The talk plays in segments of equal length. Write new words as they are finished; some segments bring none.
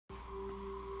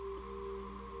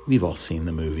We've all seen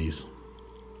the movies,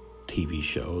 TV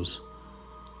shows,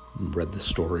 and read the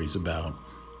stories about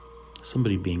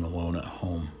somebody being alone at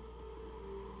home.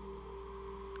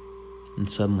 And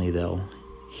suddenly they'll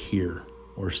hear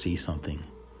or see something.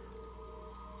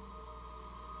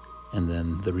 And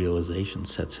then the realization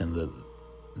sets in that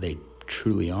they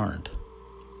truly aren't.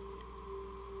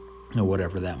 Or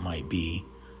whatever that might be.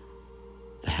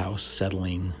 The house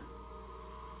settling,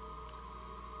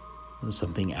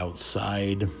 something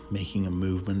outside making a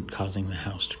movement, causing the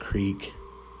house to creak.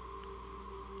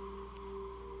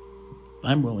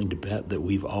 I'm willing to bet that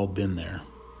we've all been there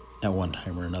at one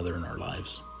time or another in our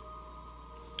lives,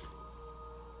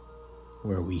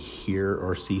 where we hear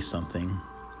or see something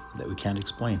that we can't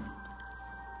explain.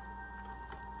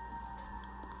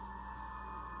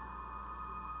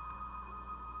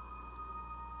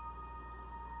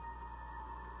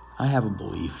 I have a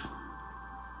belief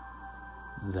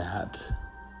that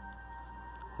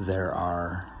there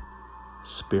are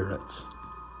spirits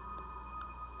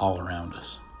all around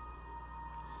us.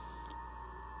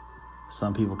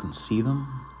 Some people can see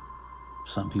them.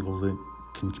 Some people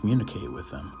can communicate with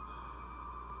them.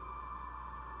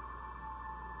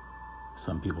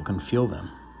 Some people can feel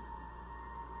them.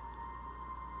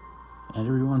 And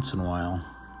every once in a while,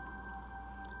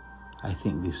 I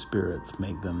think these spirits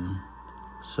make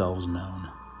themselves known.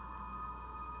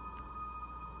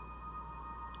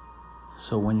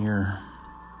 So when you're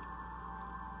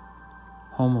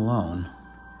home alone,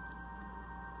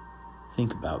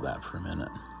 think about that for a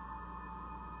minute.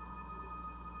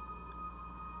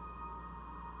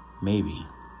 Maybe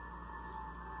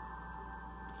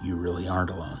you really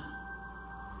aren't alone.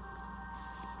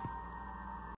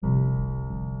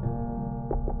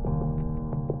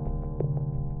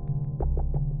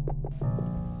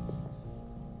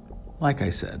 Like I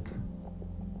said,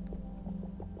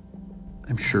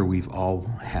 I'm sure we've all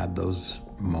had those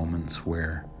moments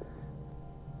where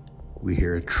we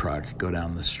hear a truck go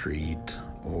down the street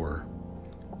or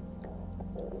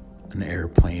an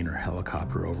airplane or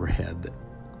helicopter overhead that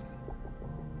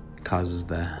causes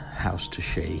the house to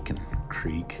shake and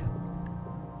creak.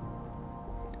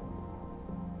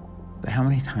 But how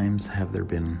many times have there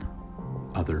been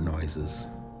other noises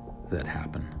that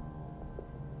happen?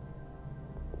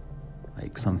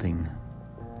 Like something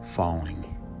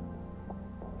falling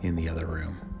in the other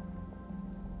room,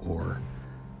 or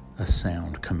a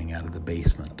sound coming out of the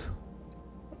basement,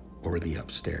 or the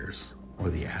upstairs, or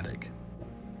the attic.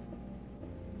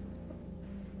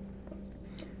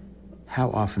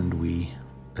 How often do we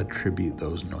attribute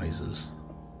those noises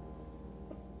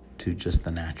to just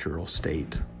the natural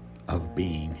state of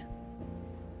being?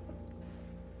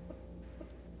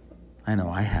 I know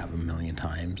I have a million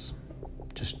times.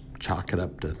 Just chalk it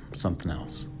up to something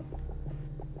else.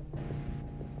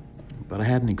 But I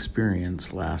had an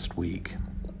experience last week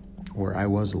where I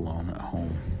was alone at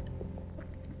home.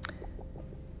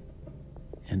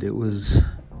 And it was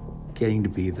getting to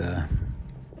be the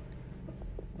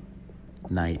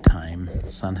nighttime.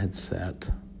 Sun had set.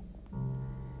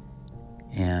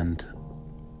 And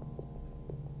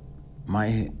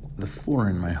the floor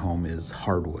in my home is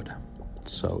hardwood.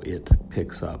 So it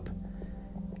picks up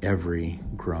every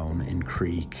groan and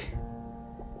creak.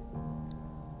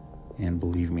 And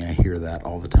believe me, I hear that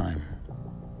all the time.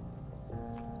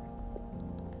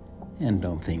 And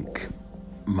don't think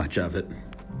much of it.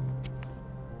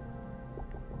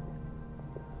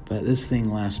 But this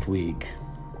thing last week,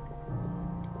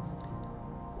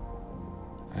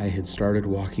 I had started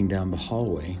walking down the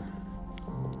hallway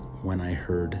when I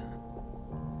heard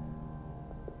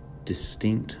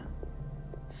distinct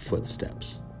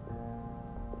footsteps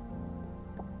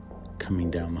coming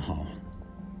down the hall.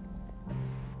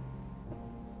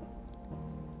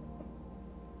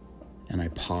 And I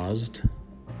paused,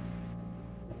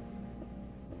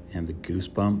 and the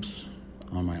goosebumps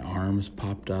on my arms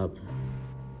popped up,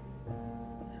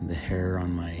 and the hair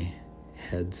on my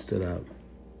head stood up.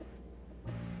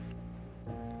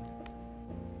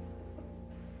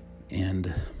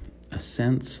 And a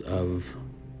sense of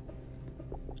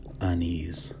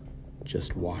unease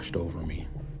just washed over me.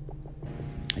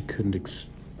 I couldn't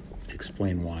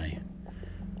explain why.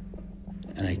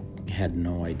 And I had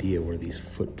no idea where these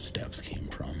footsteps came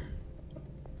from.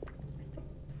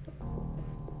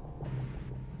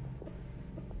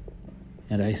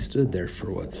 And I stood there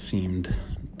for what seemed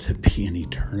to be an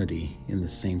eternity in the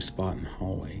same spot in the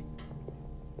hallway.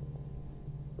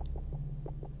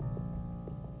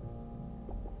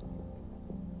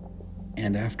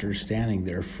 And after standing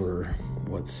there for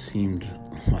what seemed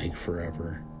like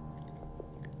forever,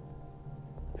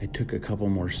 I took a couple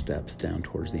more steps down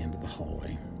towards the end of the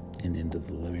hallway, and into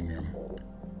the living room.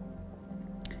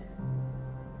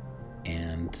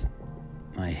 And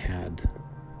I had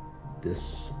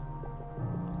this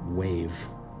wave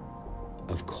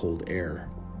of cold air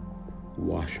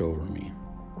wash over me.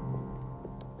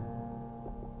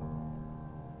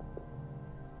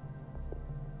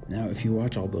 Now, if you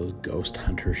watch all those ghost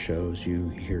hunter shows, you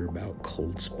hear about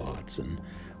cold spots and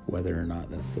whether or not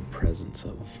that's the presence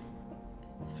of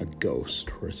a ghost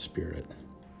or a spirit.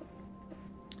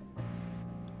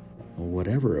 Well,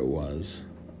 whatever it was,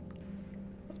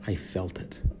 I felt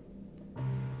it.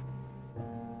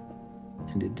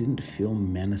 And it didn't feel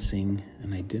menacing,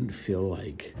 and I didn't feel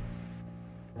like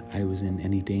I was in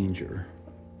any danger.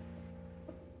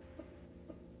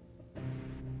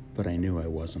 But I knew I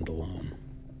wasn't alone.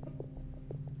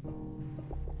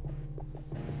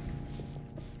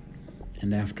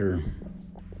 And after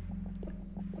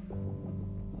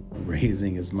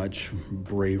raising as much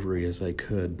bravery as I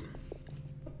could,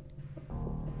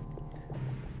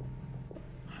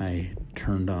 I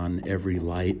turned on every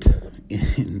light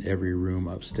in every room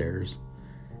upstairs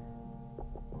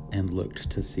and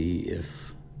looked to see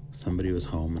if somebody was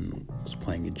home and was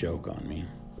playing a joke on me,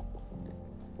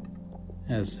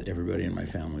 as everybody in my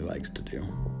family likes to do.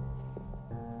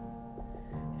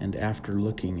 And after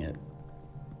looking at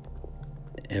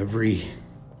every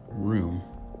room,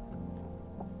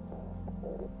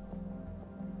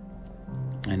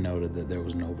 I noted that there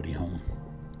was nobody home.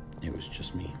 It was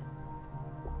just me.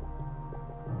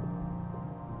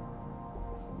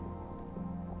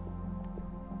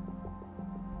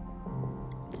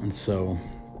 And so,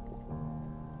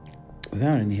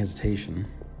 without any hesitation,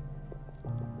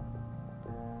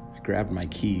 I grabbed my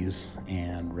keys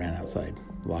and ran outside,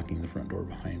 locking the front door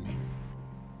behind me.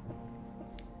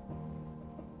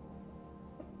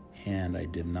 And I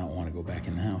did not want to go back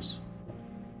in the house.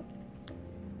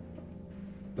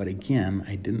 But again,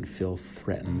 I didn't feel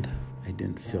threatened. I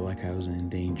didn't feel like I was in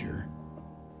danger.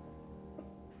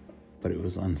 But it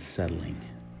was unsettling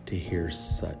to hear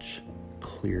such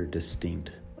clear,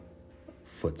 distinct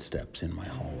footsteps in my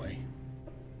hallway.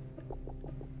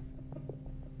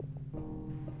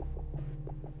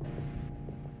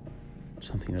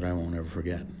 Something that I won't ever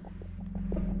forget.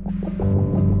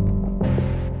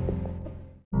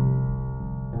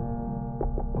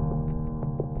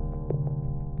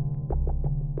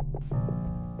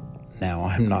 Now,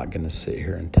 I'm not going to sit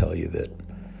here and tell you that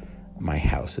my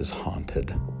house is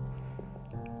haunted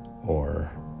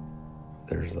or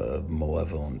there's a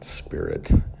malevolent spirit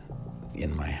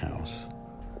in my house,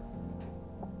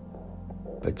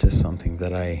 but just something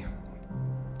that I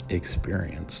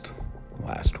experienced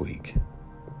last week.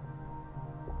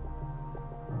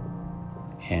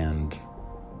 And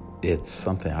it's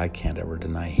something I can't ever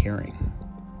deny hearing.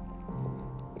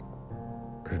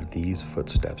 Are these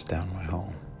footsteps down my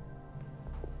hall.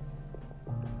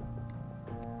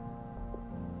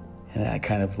 And that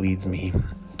kind of leads me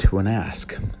to an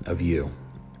ask of you.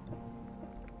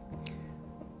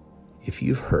 If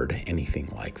you've heard anything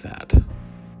like that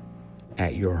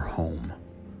at your home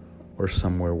or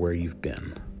somewhere where you've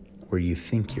been, where you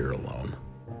think you're alone,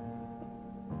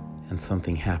 and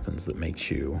something happens that makes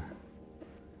you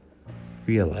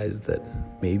realize that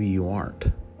maybe you aren't,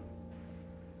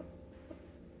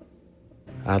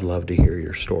 I'd love to hear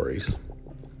your stories.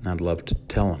 I'd love to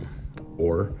tell them,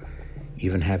 or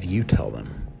even have you tell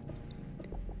them.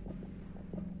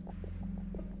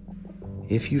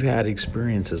 If you've had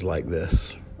experiences like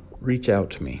this, reach out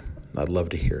to me. I'd love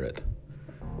to hear it.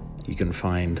 You can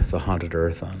find The Haunted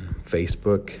Earth on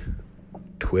Facebook,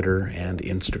 Twitter, and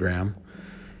Instagram.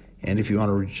 And if you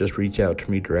want to just reach out to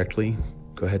me directly,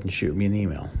 go ahead and shoot me an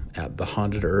email at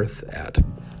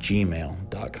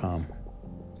thehauntederarth@gmail.com.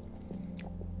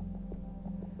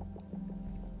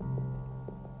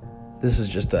 This is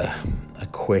just a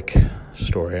quick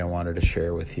story I wanted to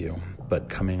share with you, but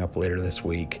coming up later this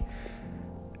week,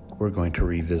 we're going to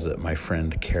revisit my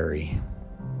friend Carrie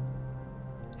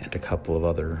and a couple of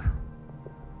other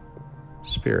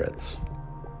spirits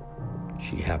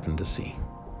she happened to see.